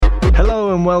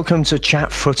Hello and welcome to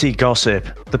Chat Footy Gossip,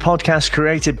 the podcast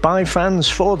created by fans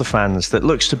for the fans that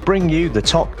looks to bring you the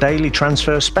top daily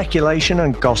transfer speculation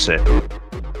and gossip.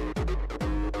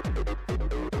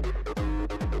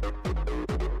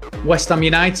 West Ham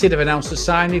United have announced the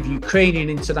signing of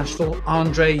Ukrainian international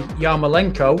Andrei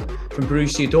Yarmolenko from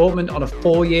Borussia Dortmund on a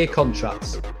 4-year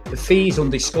contract. The fee is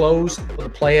undisclosed, but the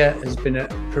player has been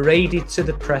paraded to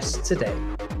the press today.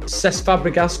 Cesc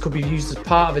Fabregas could be used as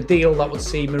part of a deal that would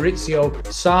see Maurizio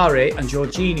Sarri and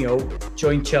Jorginho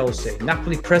join Chelsea.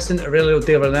 Napoli president Aurelio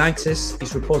De Laurentiis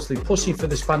is reportedly pushing for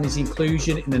the Spanish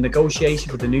inclusion in the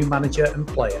negotiation with the new manager and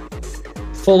player.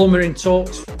 Fulham are in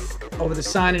talks over the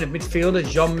signing of midfielder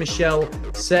Jean-Michel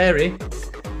Seri.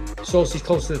 Sources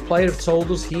close to the player have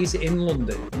told us he is in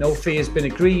London. No fee has been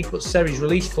agreed, but Seri's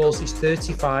release clause is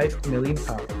 £35 million.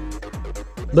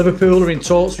 Liverpool are in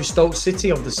talks with Stoke City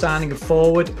over the signing of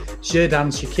forward Xherdan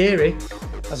Shaqiri,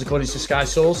 as according to Sky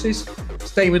sources.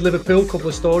 Staying with Liverpool, a couple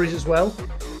of stories as well.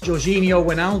 Jorginho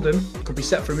Wijnaldum could be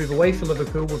set for a move away from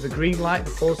Liverpool with a green light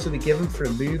reportedly given for a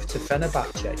move to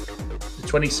Fenerbahce. The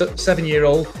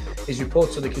 27-year-old is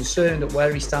reportedly concerned at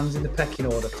where he stands in the pecking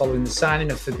order following the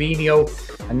signing of Fabinho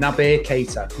and Naby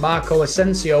Keita. Marco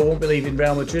Asensio won't be leaving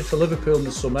Real Madrid for Liverpool in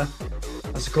the summer.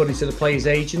 That's according to the player's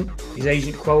agent. His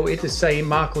agent quoted as saying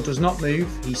Marco does not move,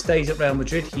 he stays at Real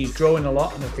Madrid, he's growing a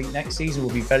lot and I think next season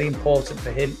will be very important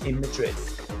for him in Madrid.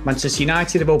 Manchester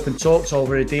United have opened talks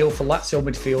over a deal for Lazio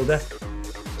midfielder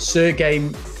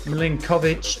Sergej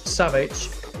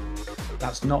Milinkovic-Savic.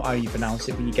 That's not how you pronounce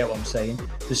it, but you get what I'm saying.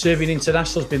 The Serbian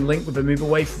international has been linked with a move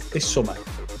away this summer.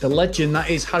 The legend that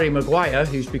is Harry Maguire,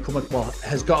 who's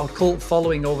has got a cult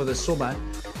following over the summer,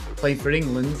 playing for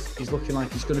England, is looking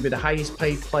like he's going to be the highest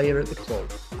paid player at the club.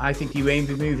 I think he may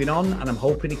be moving on and I'm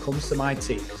hoping he comes to my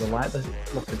team because I like the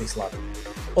look of this lad.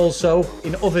 Also,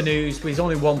 in other news, there's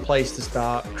only one place to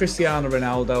start. Cristiano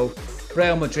Ronaldo,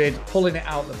 Real Madrid pulling it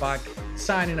out the bag,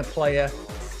 signing a player,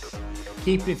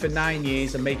 keeping him for 9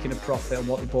 years and making a profit on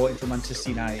what they bought him from Manchester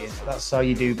United. That's how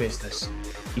you do business.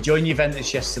 He joined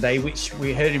Juventus yesterday, which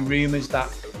we heard in rumours that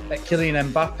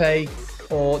Kylian Mbappe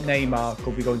or Neymar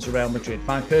could be going to Real Madrid.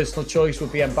 My personal choice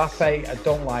would be Mbappe. I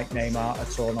don't like Neymar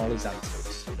at all and all his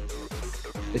antics.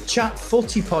 The Chat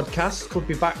Footy podcast could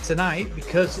be back tonight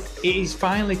because it is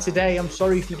finally today. I'm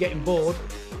sorry if you're getting bored,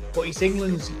 but it's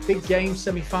England's big game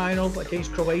semi-final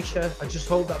against Croatia. I just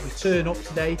hope that we turn up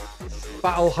today,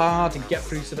 battle hard and get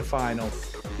through to the final.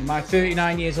 In my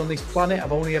 39 years on this planet,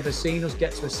 I've only ever seen us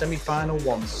get to a semi-final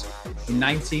once, in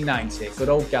 1990. Good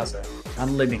old Gaza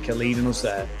and Lineker leading us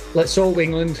there. Let's hope,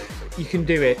 England, you can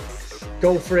do it.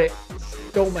 Go for it.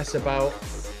 Don't mess about.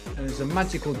 And as a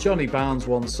magical Johnny Barnes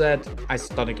once said,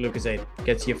 Isotonic Lucozade,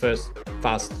 get to you first,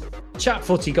 fast. Chat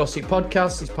Footy Gossip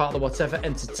Podcast is part of the Whatever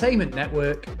Entertainment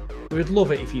Network. We would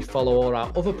love it if you follow all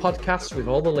our other podcasts with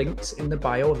all the links in the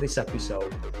bio of this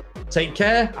episode. Take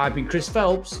care. I've been Chris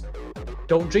Phelps.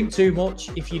 Don't drink too much.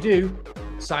 If you do,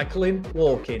 cycling,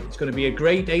 walking. It's going to be a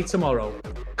great day tomorrow.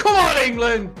 Come on,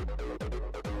 England!